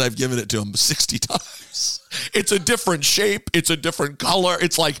it since I've given it to him 60 times. It's a different shape. It's a different color.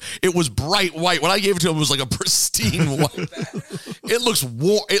 It's like, it was bright white. When I gave it to him, it was like a pristine white. It looks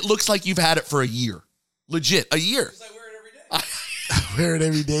warm. It looks like you've had it for a year. Legit, a year. Because I wear it every day. I wear it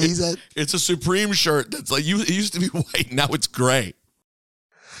every day. It's a Supreme shirt that's like, it used to be white. Now it's gray.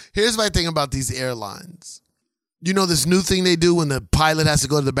 Here's my thing about these airlines. You know this new thing they do when the pilot has to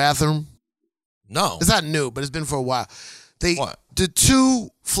go to the bathroom? No. It's not new, but it's been for a while. What? The two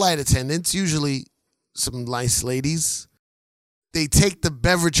flight attendants, usually some nice ladies, they take the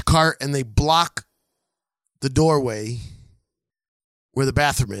beverage cart and they block the doorway where the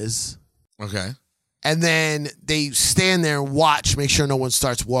bathroom is. Okay. And then they stand there and watch, make sure no one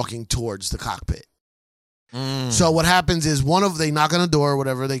starts walking towards the cockpit. So what happens is they knock on the door or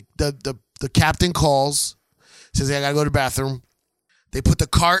whatever. The captain calls, says, hey, I got to go to the bathroom. They put the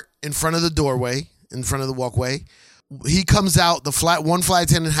cart in front of the doorway, in front of the walkway. He comes out. One flight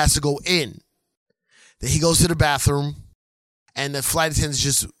attendant has to go in. Then he goes to the bathroom, and the flight attendant's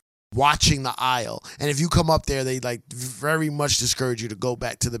just watching the aisle. And if you come up there, they very much discourage you to go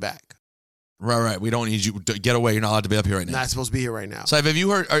back to the back. Right. We don't need you. Get away. You're not allowed to be up here right now. Not supposed to be here right now. Saif, have you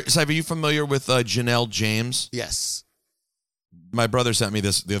heard? Saif, are you familiar with Janelle James? Yes. My brother sent me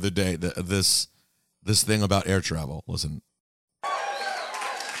this the other day. This thing about air travel. Listen.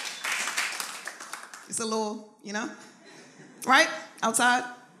 It's a little, right? Outside?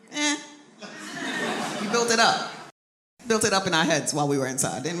 We built it up. Built it up in our heads while we were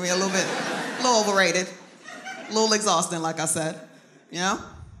inside, didn't we? A little overrated. A little exhausting, like I said.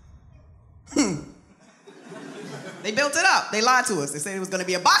 They built it up. They lied to us. They said it was going to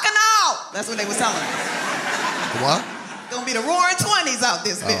be a bacchanal. That's what they was telling us. What? Going to be the roaring 20s out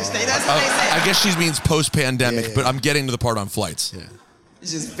this bitch. That's what they said. I guess she means post-pandemic, but I'm getting to the part on flights. Yeah.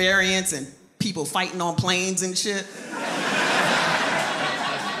 It's just variants and people fighting on planes and shit.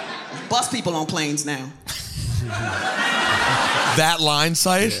 Bus people on planes now. That line,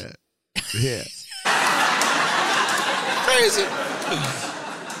 Saif? Yeah. Crazy.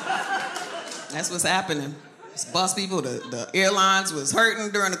 That's what's happening. It's bus people, the airlines was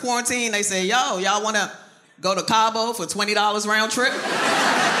hurting during the quarantine. They say, y'all want to go to Cabo for $20 round trip?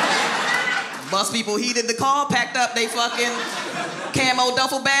 Bus people heeded the call, packed up they fucking camo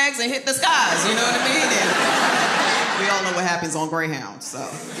duffel bags and hit the skies, you know what I mean? And we all know what happens on Greyhound, so.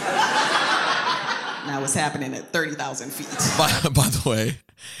 Now it's happening at 30,000 feet. By the way,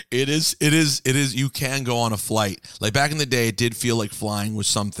 it is, you can go on a flight. Like back in the day, it did feel like flying was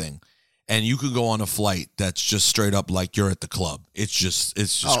something. And you could go on a flight that's just straight up like you're at the club. It's just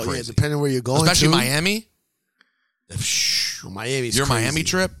crazy. Yeah, depending where you're going Especially to. Miami. Miami's your crazy. Miami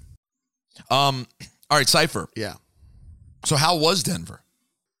trip. All right, Cypher. Yeah. So how was Denver?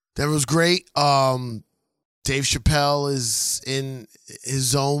 Denver was great. Dave Chappelle is in his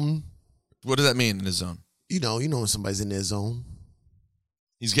zone. What does that mean, in his zone? You know when somebody's in their zone.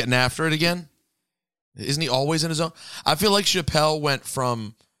 He's getting after it again? Isn't he always in his zone? I feel like Chappelle went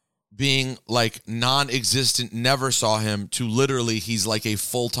from being like non-existent, never saw him, to literally he's like a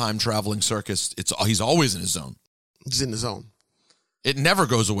full-time traveling circus. He's always in his zone. He's in the zone. It never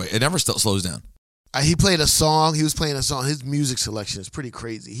goes away. It never slows down. He played a song. He was playing a song. His music selection is pretty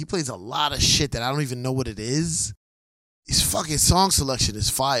crazy. He plays a lot of shit that I don't even know what it is. His fucking song selection is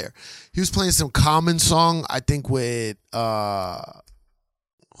fire. He was playing some Common song, I think, with who's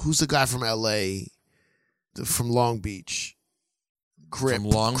the guy from LA, from Long Beach? Crip.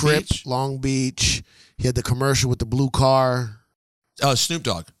 From Beach? Long Beach. He had the commercial with the blue car. Snoop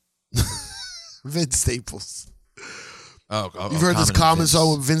Dogg. Vince Staples. You've heard this Common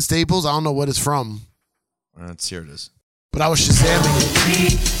song with Vince Staples? I don't know what it's from. Here it is. But I was Shazamming it.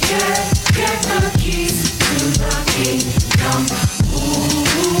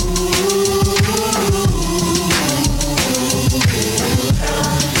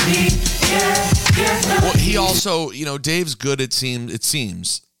 Well, he also, Dave's good, it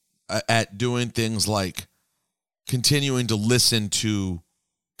seems, at doing things like continuing to listen to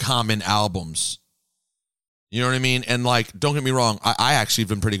Common albums. You know what I mean? And like, don't get me wrong, I actually have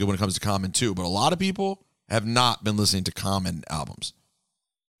been pretty good when it comes to Common too, but a lot of people have not been listening to Common albums.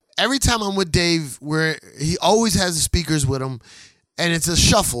 Every time I'm with Dave, where he always has the speakers with him, and it's a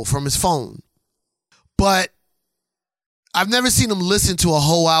shuffle from his phone. But I've never seen him listen to a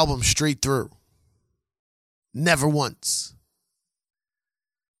whole album straight through. Never once.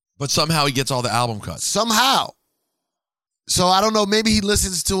 But somehow he gets all the album cuts. Somehow. So I don't know, maybe he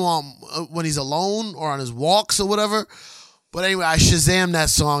listens to them when he's alone or on his walks or whatever. But anyway, I Shazam that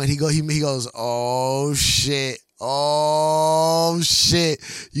song and he goes, oh shit.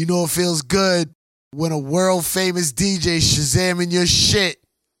 You know it feels good when a world famous DJ Shazamming your shit.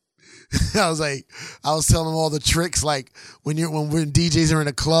 I was telling him all the tricks, like when DJs are in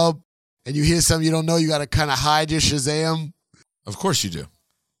a club and you hear something you don't know, you got to kind of hide your Shazam. Of course you do.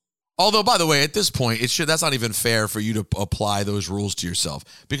 Although, by the way, at this point, that's not even fair for you to apply those rules to yourself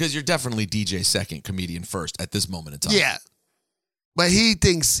because you're definitely DJ second, comedian first at this moment in time. Yeah. But he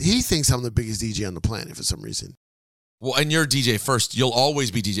thinks I'm the biggest DJ on the planet for some reason. Well, and you're DJ first. You'll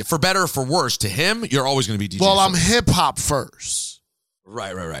always be DJ. For better or for worse, to him, you're always going to be DJ Well, first. I'm hip-hop first.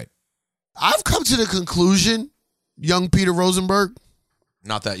 Right. I've come to the conclusion, young Peter Rosenberg.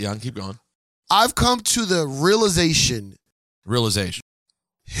 Not that young. Keep going. I've come to the realization.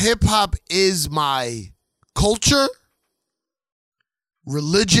 Hip-hop is my culture,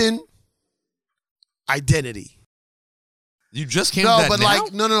 religion, identity. You just came to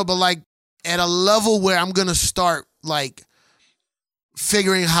that now? But like at a level where I'm going to start like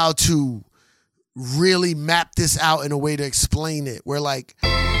figuring how to really map this out in a way to explain it. Where like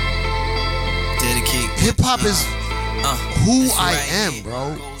hip-hop is who I am,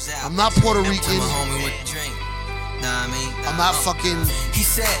 bro. I'm not Puerto Rican. Nah, I mean, I'm not fucking. He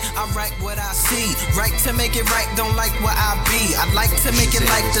said, I write what I see. Right to make it right, don't like what I be. I like to make it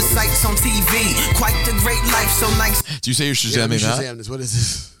like the sights on TV. Quite the great life, so nice. Do you say you're Shazamming that? Shazam this. What is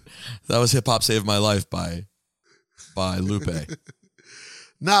this? That was Hip Hop Saved My Life by Lupe.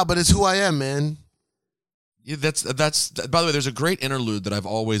 Nah, but it's who I am, man. Yeah, that's. By the way, there's a great interlude that I've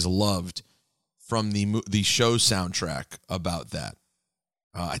always loved from the show soundtrack about that.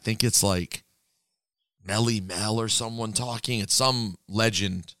 I think it's like Melly Mel or someone talking. It's some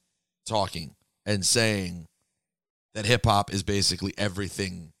legend talking and saying that hip hop is basically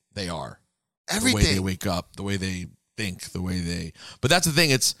everything they are. Everything. The way they wake up, the way they think, the way they. But that's the thing.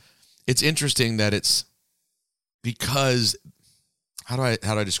 It's interesting that it's because how do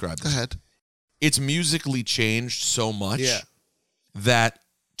I describe this? Go ahead. It's musically changed so much that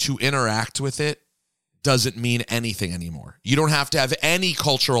to interact with it doesn't mean anything anymore. You don't have to have any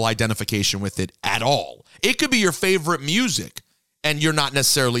cultural identification with it at all. It could be your favorite music, and you're not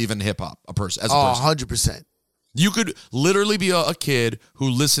necessarily even hip-hop as a person. 100%. You could literally be a kid who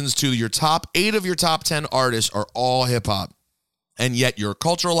listens to your top 8 of your top 10 artists are all hip-hop, and yet your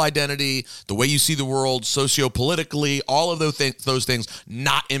cultural identity, the way you see the world, socio-politically, all of those things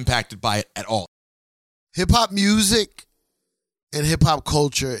not impacted by it at all. Hip-hop music and hip-hop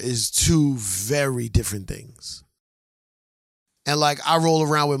culture is two very different things. And like, I roll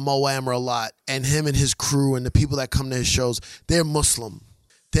around with Mo Amer a lot, and him and his crew and the people that come to his shows, they're Muslim.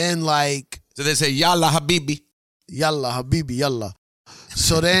 Then like... So they say, Yalla Habibi. Yalla Habibi, Yalla.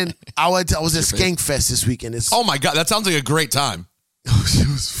 So then I was at Skankfest this weekend. Oh my God, that sounds like a great time. It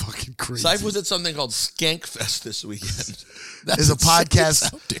was fucking crazy. Syph was at something called Skankfest this weekend. There's a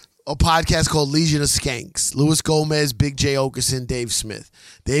podcast called Legion of Skanks. Louis Gomez, Big J. Okerson, Dave Smith.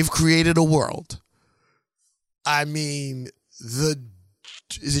 They've created a world. I mean,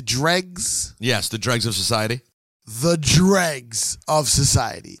 is it dregs? Yes, the dregs of society. The dregs of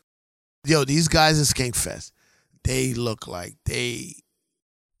society. Yo, these guys in Skankfest, they look like they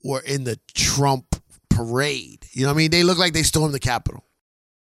were in the Trump parade. You know what I mean? They look like they stormed the Capitol.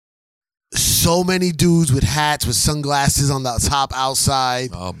 So many dudes with hats, with sunglasses on the top outside.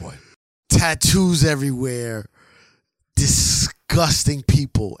 Oh, boy. Tattoos everywhere. Disgusting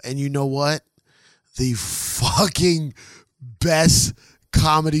people. And you know what? The fucking best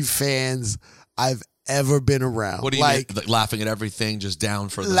comedy fans I've ever been around. What do you mean? Like laughing at everything, just down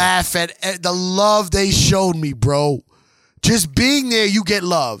for the... Laugh at the love they showed me, bro. Just being there, you get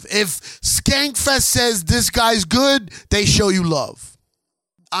love. If Skankfest says this guy's good, they show you love.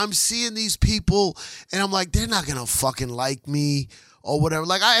 I'm seeing these people, and I'm like, they're not gonna fucking like me or whatever.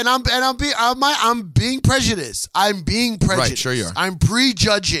 Like, I'm being prejudiced. I'm being prejudiced. Right, sure you are. I'm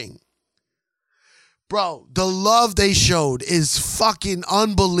prejudging. Bro, the love they showed is fucking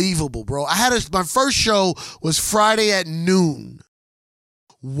unbelievable, bro. My first show was Friday at noon,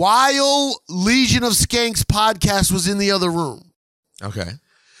 while Legion of Skanks podcast was in the other room. Okay.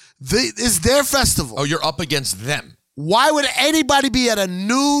 It's their festival. Oh, you're up against them. Why would anybody be at a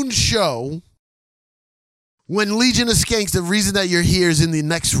noon show when Legion of Skanks, the reason that you're here is in the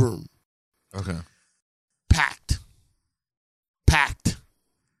next room? Okay. Packed.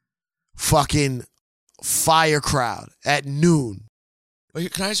 Fucking fire crowd at noon.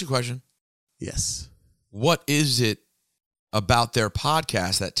 Wait, can I ask you a question? Yes. What is it about their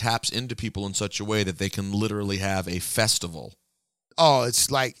podcast that taps into people in such a way that they can literally have a festival? Oh, it's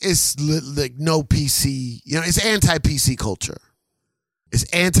like no PC. You know, it's anti-PC culture. It's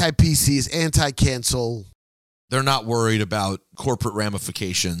anti-PC. It's anti-cancel. They're not worried about corporate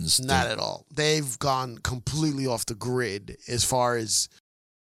ramifications. Not at all. They've gone completely off the grid as far as...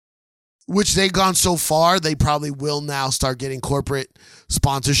 Which they've gone so far, they probably will now start getting corporate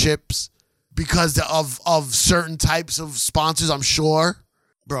sponsorships because of certain types of sponsors, I'm sure.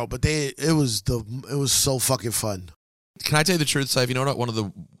 Bro, but it was so fucking fun. Can I tell you the truth, Syph? You know what?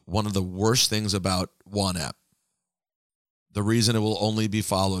 One of the worst things about One App, the reason it will only be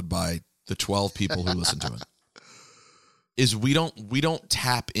followed by the 12 people who listen to it, is we don't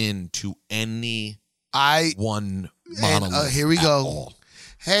tap into any one monolith. Here we go. All.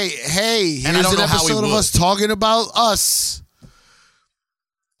 Hey, here's an episode of us talking about us.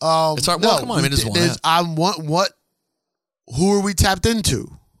 It's our, well, come on, it is One App. Who are we tapped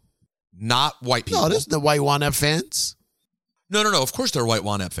into? Not white people. No, this is the white One App fans. No. Of course they're white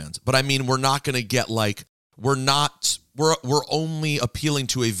One App fans. But I mean, we're not going to get like, we're only appealing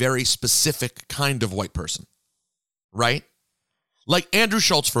to a very specific kind of white person. Right? Like Andrew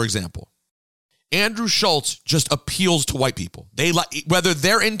Schultz, for example. Andrew Schultz just appeals to white people. They like, whether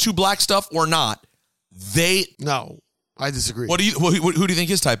they're into black stuff or not, No, I disagree. Who do you think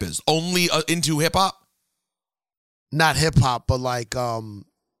his type is? Only into hip hop? not hip hop, but like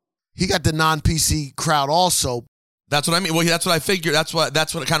he got the non-PC crowd also. That's what I mean. Well, that's what I figured. That's what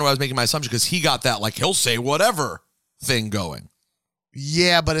kind of what I was making my assumption, because he got that like he'll say whatever thing going.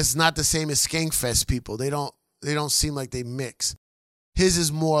 Yeah, but it's not the same as Skankfest people. They don't seem like they mix. His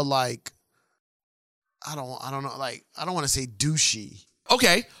is more like I don't know, like I don't want to say douchey.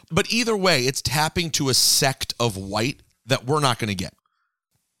 Okay, but either way, it's tapping to a sect of white that we're not going to get.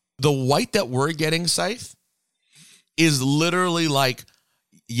 The white that we're getting, Scythe, is literally like,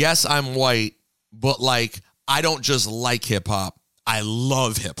 yes, I'm white, but like I don't just like hip hop. I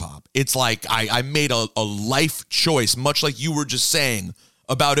love hip hop. It's like I made a life choice, much like you were just saying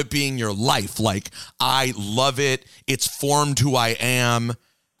about it being your life. Like, I love it. It's formed who I am.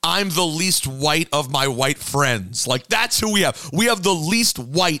 I'm the least white of my white friends. Like, that's who we have. We have the least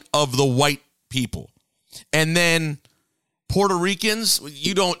white of the white people. And then Puerto Ricans,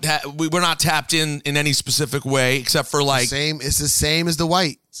 we're not tapped in any specific way except for like... It's the same as the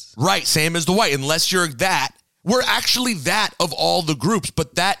whites. Right, same as the white. Unless you're that. We're actually that of all the groups,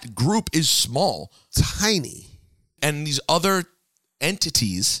 but that group is small. Tiny. And these other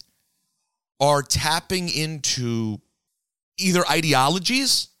entities are tapping into either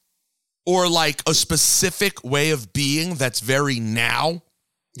ideologies or like a specific way of being that's very now.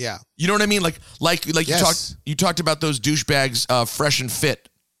 Yeah. You know what I mean? Like yes. you talked about those douchebags, Fresh and Fit.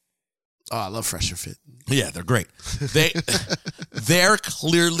 Oh, I love Fresh and Fit. Yeah, they're great. They're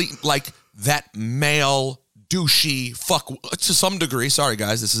clearly like that male douchey fuck to some degree. Sorry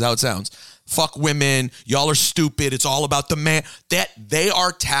guys, this is how it sounds. Fuck women. Y'all are stupid. It's all about the man. That they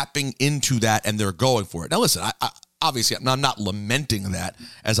are tapping into that and they're going for it. Now listen, I obviously I'm not lamenting that,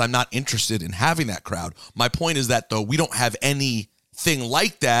 as I'm not interested in having that crowd. My point is that though we don't have anything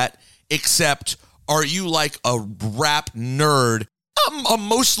like that, except are you like a rap nerd? A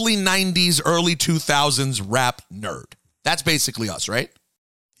mostly 90s, early 2000s rap nerd. That's basically us, right?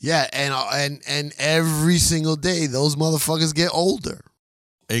 Yeah, and every single day those motherfuckers get older.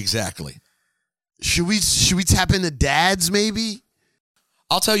 Exactly. Should we tap into dads maybe?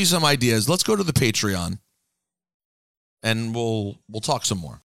 I'll tell you some ideas. Let's go to the Patreon and we'll talk some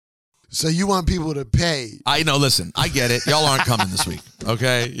more. So you want people to pay? I know, listen, I get it. Y'all aren't coming this week.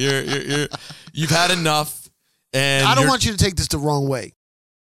 Okay? You've had enough, and I don't want you to take this the wrong way.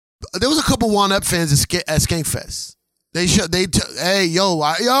 There was a couple One Up fans at Skankfest. Hey, yo,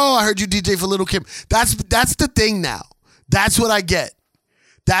 I heard you DJ for Little Kim. That's the thing now. That's what I get.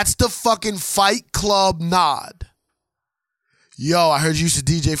 That's the fucking Fight Club nod. Yo, I heard you used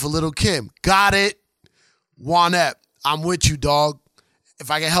to DJ for Little Kim. Got it. One Up, I'm with you, dog.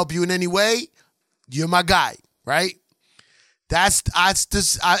 If I can help you in any way, you're my guy, right? That's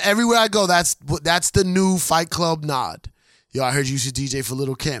everywhere I go. That's the new Fight Club nod. Yo, I heard you used to DJ for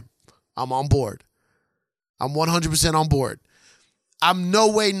Little Kim. I'm on board. I'm 100% on board. I'm no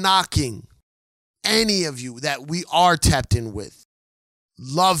way knocking any of you that we are tapped in with.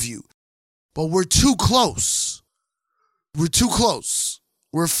 Love you. But we're too close. We're too close.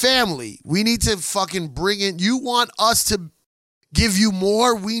 We're family. We need to fucking bring in. You want us to give you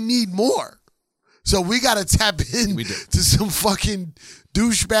more? We need more. So we got to tap in to some fucking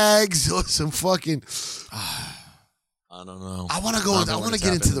douchebags or some fucking... I don't know. I want to go. I want to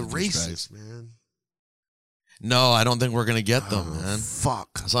get into the races, man. No, I don't think we're gonna get them, man.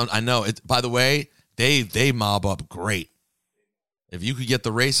 Fuck. So I know it. By the way, they mob up great. If you could get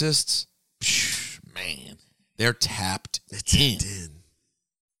the racists, man, they're tapped in.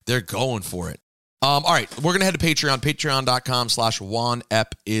 They're going for it. All right, we're gonna head to Patreon.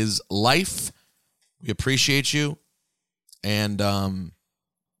 Patreon.com/OneEpIsLife. We appreciate you, and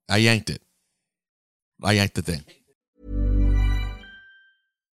I yanked it. I yanked the thing.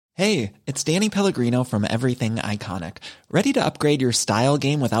 Hey, it's Danny Pellegrino from Everything Iconic. Ready to upgrade your style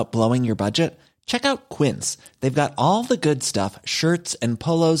game without blowing your budget? Check out Quince. They've got all the good stuff, shirts and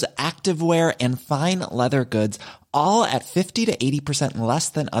polos, activewear, and fine leather goods, all at 50 to 80% less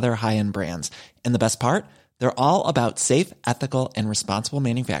than other high-end brands. And the best part? They're all about safe, ethical, and responsible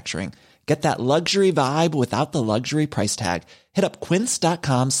manufacturing. Get that luxury vibe without the luxury price tag. Hit up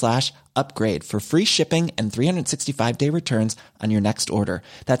quince.com/upgrade for free shipping and 365-day returns on your next order.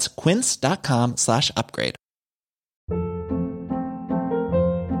 That's quince.com/upgrade.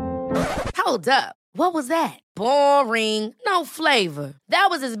 Hold up. What was that? Boring. No flavor. That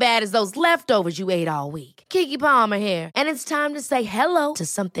was as bad as those leftovers you ate all week. Keke Palmer here. And it's time to say hello to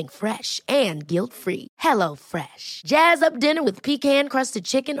something fresh and guilt-free. Hello Fresh. Jazz up dinner with pecan-crusted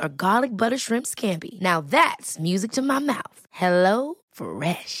chicken or garlic butter shrimp scampi. Now that's music to my mouth. Hello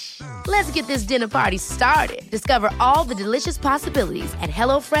Fresh. Let's get this dinner party started. Discover all the delicious possibilities at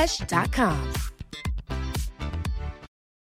HelloFresh.com.